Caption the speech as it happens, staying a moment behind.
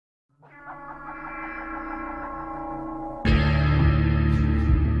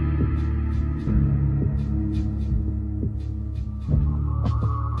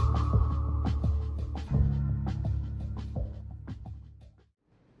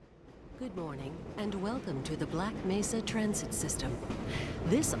Good morning, and welcome to the Black Mesa Transit System.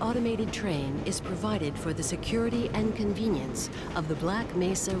 This automated train is provided for the security and convenience of the Black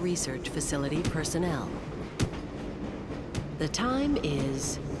Mesa Research Facility personnel. The time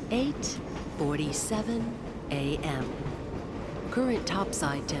is 8:47 a.m. Current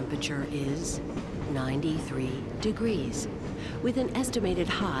topside temperature is 93 degrees, with an estimated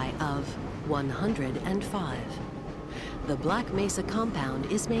high of 105. The Black Mesa compound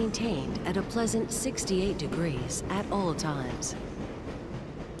is maintained at a pleasant 68 degrees at all times.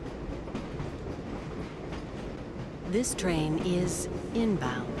 This train is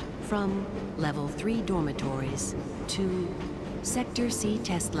inbound from Level 3 dormitories to Sector C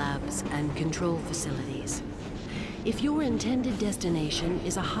test labs and control facilities. If your intended destination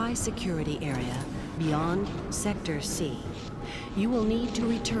is a high security area beyond Sector C, you will need to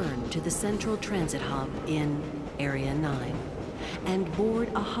return to the Central Transit Hub in Area 9 and board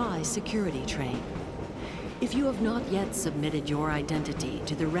a high security train. If you have not yet submitted your identity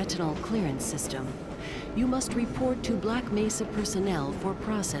to the retinal clearance system, you must report to Black Mesa personnel for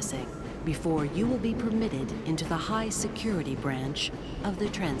processing before you will be permitted into the high security branch of the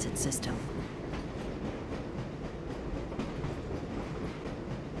transit system.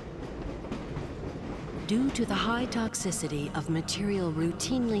 Due to the high toxicity of material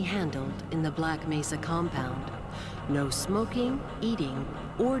routinely handled in the Black Mesa compound, no smoking, eating,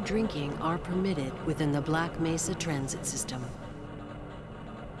 or drinking are permitted within the Black Mesa transit system.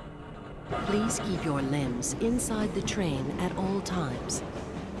 Please keep your limbs inside the train at all times.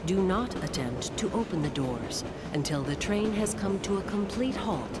 Do not attempt to open the doors until the train has come to a complete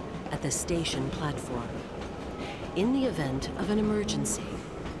halt at the station platform. In the event of an emergency,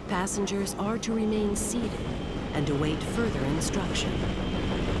 passengers are to remain seated and await further instruction.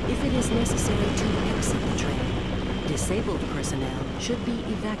 If it is necessary to exit the train, disabled personnel should be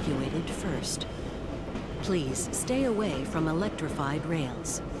evacuated first. Please stay away from electrified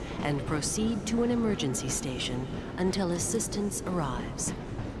rails and proceed to an emergency station until assistance arrives.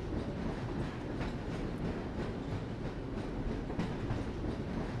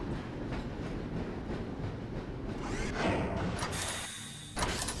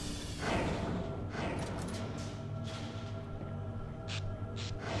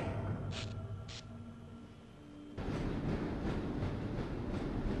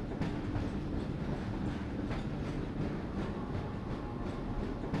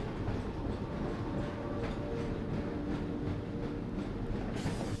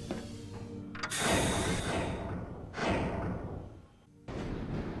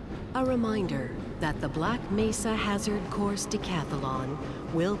 A reminder that the Black Mesa Hazard Course Decathlon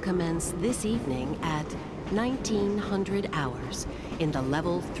will commence this evening at 1900 hours in the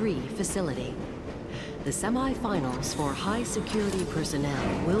Level 3 facility. The semifinals for high security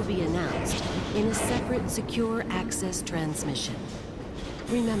personnel will be announced in a separate secure access transmission.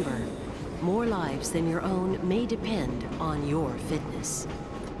 Remember, more lives than your own may depend on your fitness.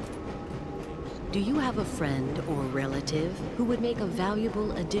 Do you have a friend or relative who would make a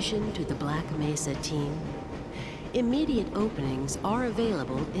valuable addition to the Black Mesa team? Immediate openings are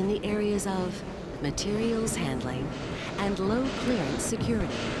available in the areas of materials handling and low clearance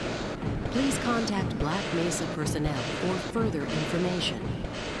security. Please contact Black Mesa personnel for further information.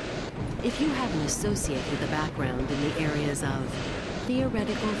 If you have an associate with a background in the areas of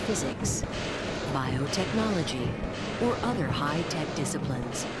theoretical physics, biotechnology, or other high-tech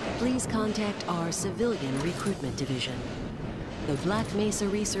disciplines, please contact our Civilian Recruitment Division. The Black Mesa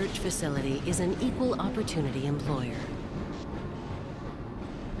Research Facility is an equal opportunity employer.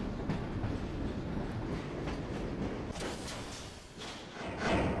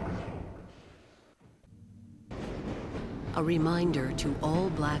 A reminder to all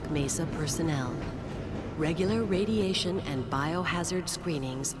Black Mesa personnel. Regular radiation and biohazard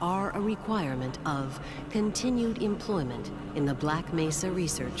screenings are a requirement of continued employment in the Black Mesa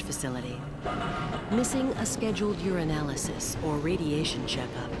Research Facility. Missing a scheduled urinalysis or radiation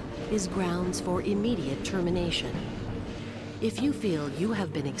checkup is grounds for immediate termination. If you feel you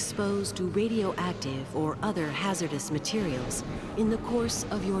have been exposed to radioactive or other hazardous materials in the course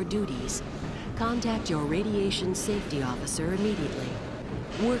of your duties, contact your radiation safety officer immediately.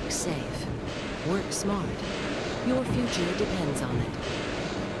 Work safe. Work smart. Your future depends on it.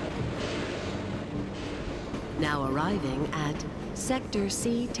 Now arriving at Sector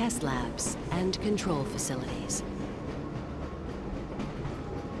C test labs and control facilities.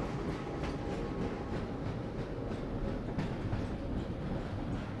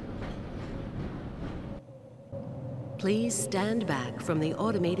 Please stand back from the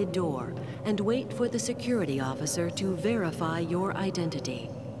automated door and wait for the security officer to verify your identity.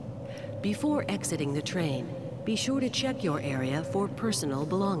 Before exiting the train, be sure to check your area for personal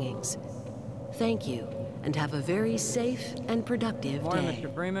belongings. Thank you, and have a very safe and productive Morning, day.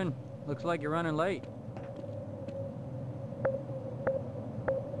 Mr. Freeman. Looks like you're running late.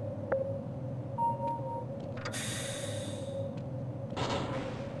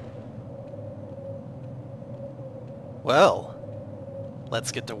 Well,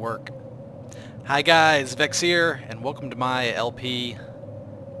 let's get to work. Hi guys, Vechs here, and welcome to my LP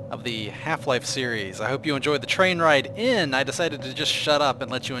of the Half-Life series. I hope you enjoyed the train ride in. I decided to just shut up and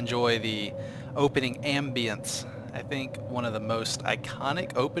let you enjoy the opening ambience. I think one of the most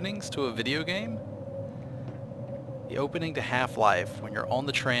iconic openings to a video game. The opening to Half-Life, when you're on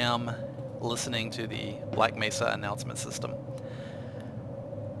the tram listening to the Black Mesa announcement system.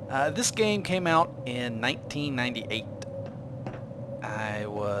 This game came out in 1998. I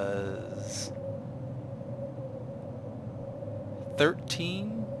was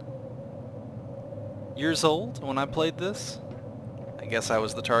 13 years old when I played this. I guess I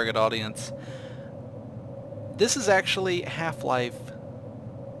was the target audience. This is actually Half-Life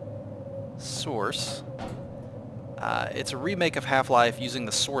Source. It's a remake of Half-Life using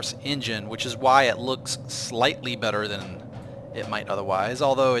the Source engine, which is why it looks slightly better than it might otherwise,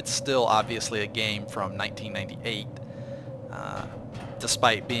 although it's still obviously a game from 1998,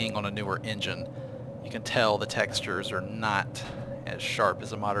 despite being on a newer engine. You can tell the textures are not as sharp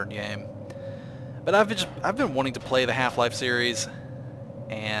as a modern game. But I've been wanting to play the Half-Life series,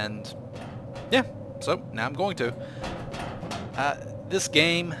 and yeah, so now I'm going to. This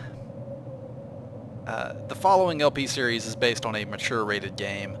game, the following LP series is based on a mature rated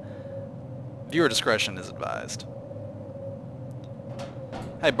game. Viewer discretion is advised.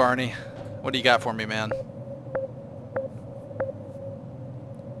 Hey Barney, what do you got for me, man?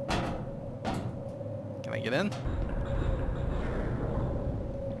 Can I get in?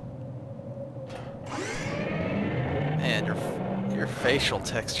 Man, your facial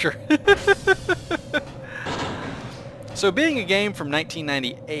texture. So being a game from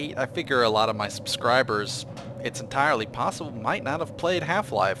 1998, I figure a lot of my subscribers, it's entirely possible, might not have played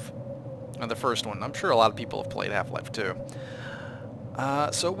Half-Life, the first one. I'm sure a lot of people have played Half-Life 2.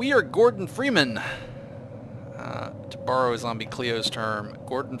 So we are Gordon Freeman, to borrow Zombie Cleo's term,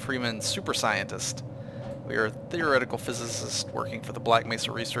 Gordon Freeman, super scientist. We are a theoretical physicist working for the Black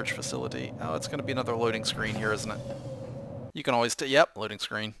Mesa Research Facility. Oh, it's going to be another loading screen here, isn't it? You can always yep, loading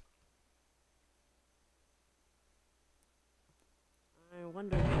screen. I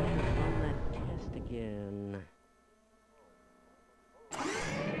wonder if I could run that test again.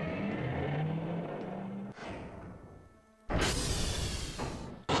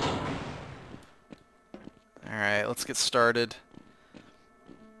 Alright, let's get started.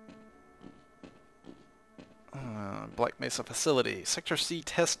 Black Mesa Facility, Sector C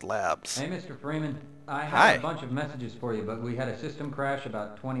Test Labs. Hey, Mr. Freeman. I Hi. have a bunch of messages for you, but we had a system crash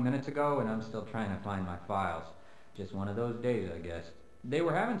about 20 minutes ago, and I'm still trying to find my files. Just one of those days, I guess. They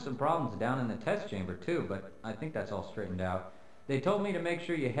were having some problems down in the test chamber, too, but I think that's all straightened out. They told me to make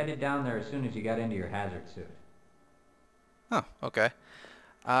sure you headed down there as soon as you got into your hazard suit. Oh, okay.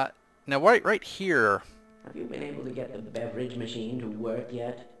 Now right here... Have you been able to get the beverage machine to work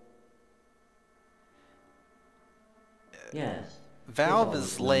yet? Yes. Valve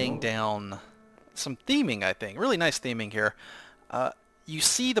is laying down some theming, I think. Really nice theming here. You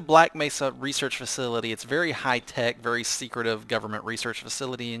see the Black Mesa Research Facility. It's very high-tech, very secretive government research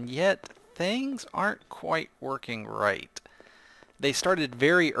facility, and yet things aren't quite working right. They started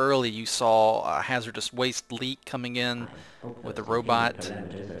very early. You saw a hazardous waste leak coming in with the robot.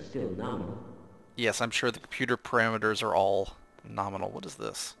 Parameters are still nominal. Yes, I'm sure the computer parameters are all nominal. What is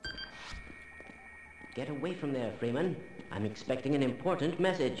this? Get away from there, Freeman. I'm expecting an important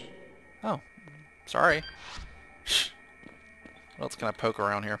message. Oh, sorry. Shh. What else can I poke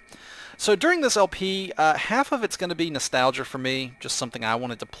around here? So during this LP, half of it's going to be nostalgia for me, just something I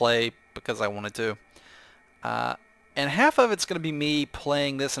wanted to play because I wanted to. And half of it's going to be me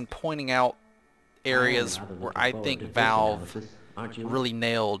playing this and pointing out areas where I think Valve really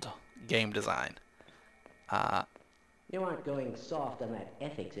nailed game design. You aren't going soft on that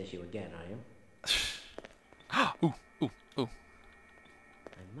ethics issue again, are you? Ooh, ooh, ooh.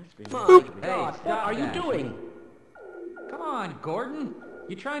 I must remember. Hey, What are you doing? Come on, Gordon.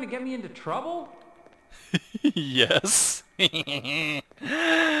 You trying to get me into trouble? Yes.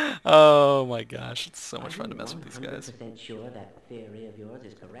 Oh my gosh, it's so much fun to mess with these guys. 100% sure that theory of yours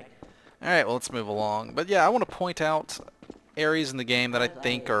is correct? Alright, well, let's move along. But yeah, I want to point out areas in the game that I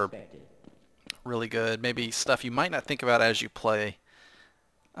think are really good. Maybe stuff you might not think about as you play.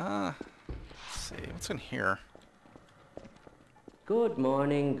 Let's see, what's in here? Good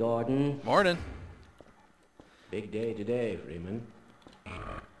morning, Gordon. Morning. Big day today, Freeman.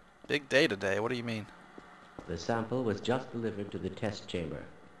 Big day today. What do you mean? The sample was just delivered to the test chamber.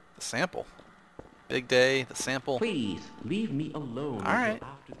 The sample. Big day, the sample. Please, leave me alone All right. until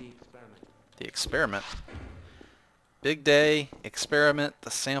after the experiment. The experiment. Big day, experiment,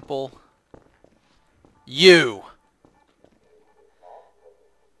 the sample. You!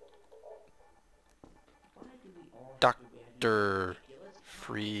 Dr.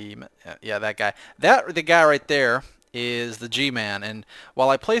 Freeman. Yeah, that guy. The guy right there is the G-Man, and while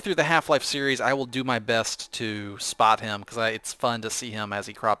I play through the Half-Life series, I will do my best to spot him, because it's fun to see him as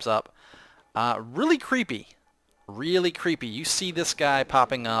he crops up. Really creepy. Really creepy. You see this guy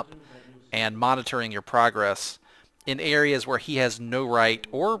popping up and monitoring your progress in areas where he has no right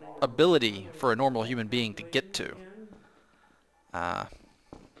or ability for a normal human being to get to. Don't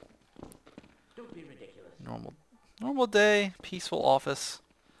be ridiculous. Normal day, peaceful office.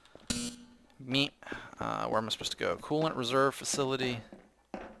 Me. Where am I supposed to go? Coolant reserve facility.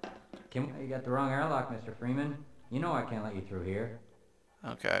 You got the wrong airlock, Mr. Freeman. You know I can't let you through here.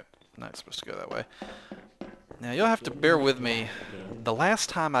 Okay, not supposed to go that way. Now you'll have to bear with me. The last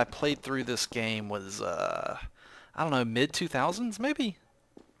time I played through this game was, I don't know, mid-2000s maybe?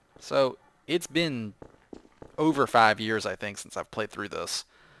 So it's been over 5 years, I think, since I've played through this.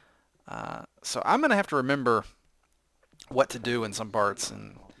 So I'm going to have to remember what to do in some parts,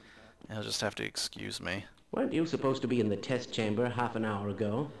 and you'll just have to excuse me. Weren't you supposed to be in the test chamber half an hour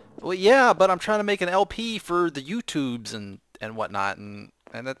ago? Well, yeah, but I'm trying to make an LP for the YouTubes and whatnot, and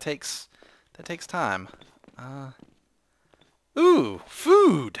that takes time. Ooh,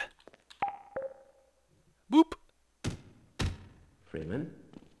 food! Boop. Freeman?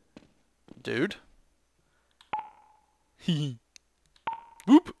 Dude.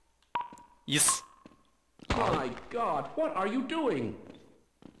 Boop. Yes. My God, what are you doing?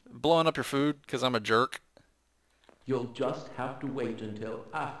 Blowing up your food because I'm a jerk. You'll just have to wait until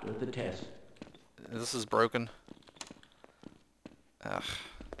after the test. This is broken. Ugh.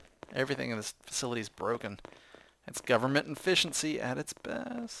 Everything in this facility is broken. It's government efficiency at its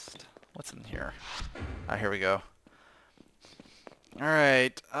best. What's in here? Ah, here we go.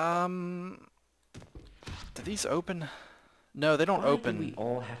 Alright, do these open? No, they don't open. Why do we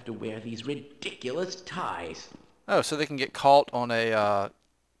all have to wear these ridiculous ties? Oh, so they can get caught on a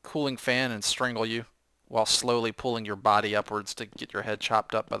cooling fan and strangle you while slowly pulling your body upwards to get your head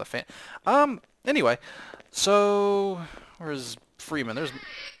chopped up by the fan. Anyway, so where's Freeman?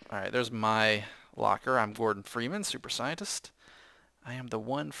 There's my locker. I'm Gordon Freeman, super scientist. I am the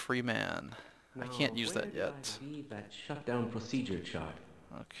one free man. I can't use that yet. I leave that shutdown procedure chart?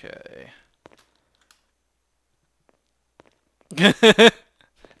 Okay.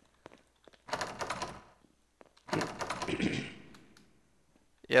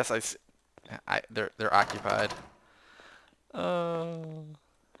 Yes, I see. They're occupied. Oh,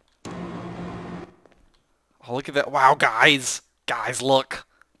 look at that! Wow, guys, look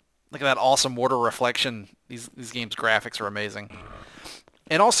at that awesome water reflection. These games' graphics are amazing.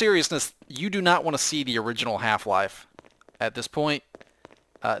 In all seriousness, you do not want to see the original Half-Life at this point.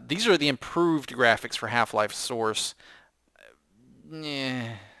 These are the improved graphics for Half-Life Source.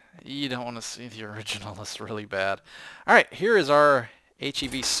 Yeah, you don't want to see the original. It's really bad. All right, here is our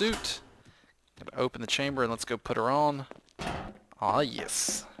HEV suit. Gotta open the chamber and let's go put her on. Ah,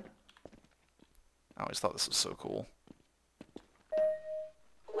 yes. I always thought this was so cool.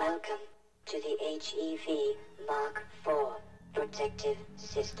 Welcome to the HEV Mark IV protective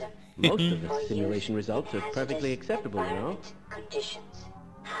system. Most of the simulation results are perfectly acceptable, you know. Conditions.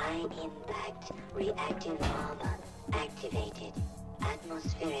 High impact reactive armor activated.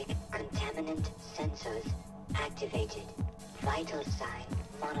 Atmospheric contaminant sensors activated. Vital sign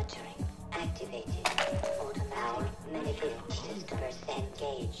monitoring activated. Automatic medical system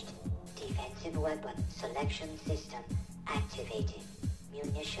engaged. Defensive weapon selection system activated.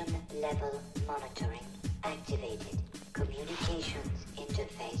 Munition level monitoring activated. Communications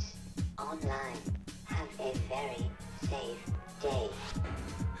interface online. Have a very safe day.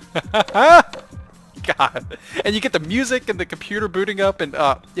 God. And you get the music and the computer booting up, and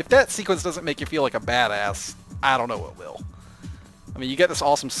if that sequence doesn't make you feel like a badass, I don't know what will. I mean, you get this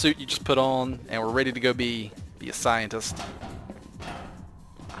awesome suit you just put on, and we're ready to go be a scientist.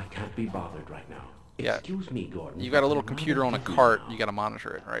 I can't be bothered right now. Yeah. Excuse me, Gordon. You got a little computer on a cart. You got to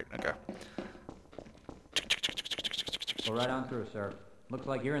monitor it, right? Okay. Well, right on through, sir. Looks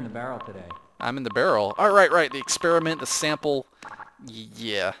like you're in the barrel today. I'm in the barrel. Oh, right. The experiment, the sample.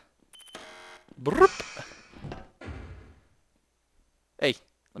 Yeah. Broop. Hey,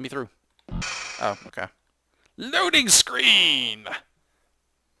 let me through. Oh, okay. Loading screen!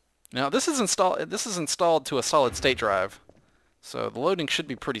 Now this is installed to a solid state drive. So the loading should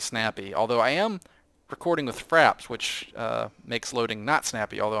be pretty snappy, although I am recording with Fraps, which makes loading not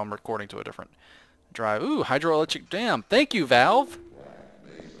snappy, although I'm recording to a different drive. Ooh, hydroelectric dam. Thank you, Valve!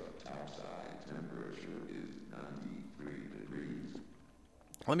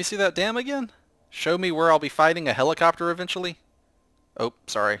 Let me see that dam again. Show me where I'll be fighting a helicopter eventually. Oh,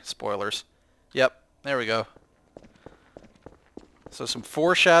 sorry, spoilers. Yep, there we go. So some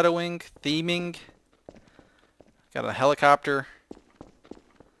foreshadowing, theming. Got a helicopter.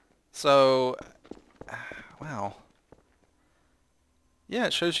 So, wow. Yeah,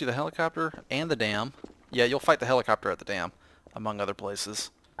 it shows you the helicopter and the dam. Yeah, you'll fight the helicopter at the dam, among other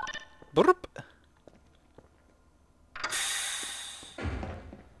places. Boop.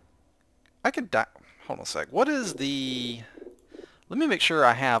 I could die. Hold on a sec. What is the... Let me make sure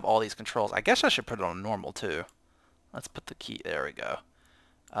I have all these controls. I guess I should put it on normal, too. Let's put the key... There we go.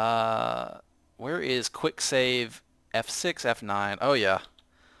 Where is quick save? F6, F9. Oh, yeah.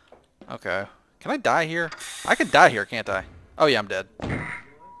 Okay. Can I die here? I could die here, can't I? Oh, yeah, I'm dead.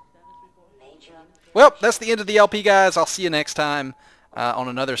 Well, that's the end of the LP, guys. I'll see you next time on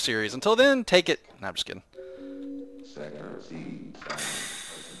another series. Until then, take it... No, I'm just kidding.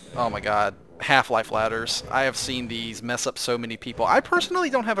 Oh, my God. Half-Life ladders. I have seen these mess up so many people. I personally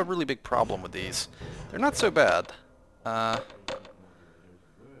don't have a really big problem with these. They're not so bad.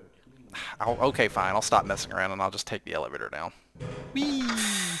 Okay, fine. I'll stop messing around and I'll just take the elevator down. Whee!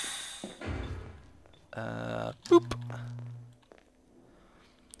 Boop.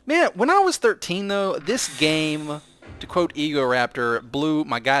 Man, when I was 13, though, this game, to quote Ego Raptor, blew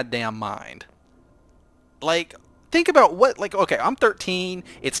my goddamn mind. Like, think about what, like, okay, I'm 13,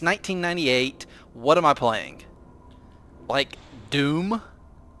 it's 1998, what am I playing? Like, Doom?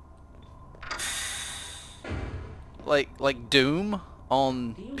 Like Doom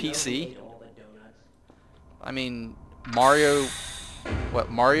on PC? I mean, Mario, what,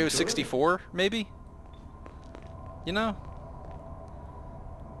 Mario 64, maybe? You know?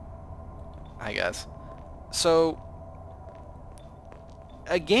 Hi, guys. So,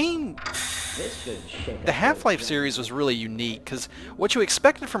 a game... The Half-Life series was really unique, because what you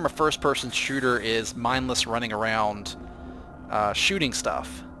expected from a first-person shooter is mindless running around shooting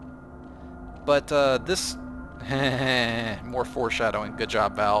stuff. But this... more foreshadowing. Good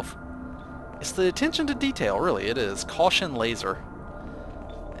job, Valve. It's the attention to detail, really, it is. Caution laser.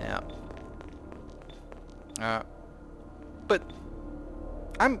 Yeah. But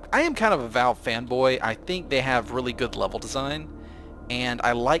I am kind of a Valve fanboy. I think they have really good level design, and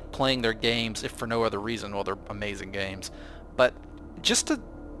I like playing their games, if for no other reason. Well, they're amazing games. But just to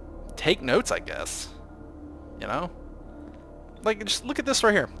take notes, I guess. You know? Like, just look at this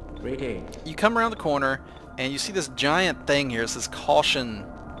right here. You come around the corner, and you see this giant thing here. It says caution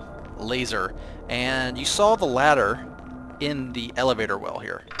laser. And you saw the ladder in the elevator well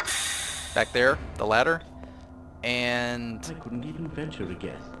here. Back there, the ladder. And I couldn't even venture a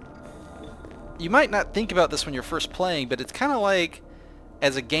guess. You might not think about this when you're first playing, but it's kind of like,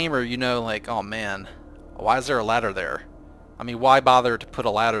 as a gamer, you know, like, oh man, why is there a ladder there? I mean, why bother to put a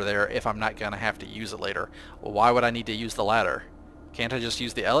ladder there if I'm not going to have to use it later? Well, why would I need to use the ladder? Can't I just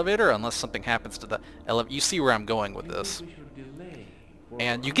use the elevator unless something happens to the elevator? You see where I'm going with this.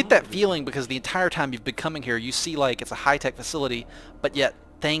 And you get that feeling because the entire time you've been coming here, you see like it's a high-tech facility, but yet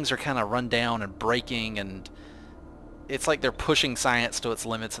things are kind of run down and breaking, and it's like they're pushing science to its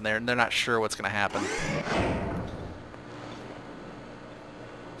limits, and they're not sure what's going to happen.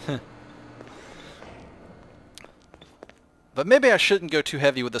 But maybe I shouldn't go too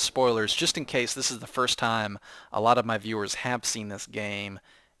heavy with the spoilers, just in case this is the first time a lot of my viewers have seen this game,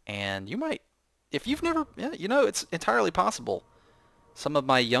 and you might, if you've never, yeah, you know, it's entirely possible. Some of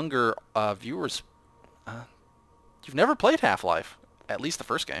my younger viewers, you've never played Half-Life, at least the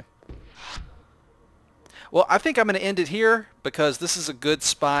first game. Well, I think I'm going to end it here because this is a good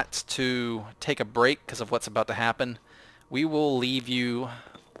spot to take a break because of what's about to happen. We will leave you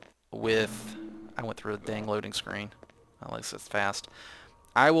with... I went through a dang loading screen. At least it's fast.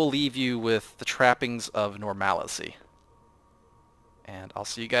 I will leave you with the trappings of normalcy. And I'll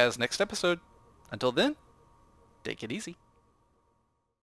see you guys next episode. Until then, take it easy.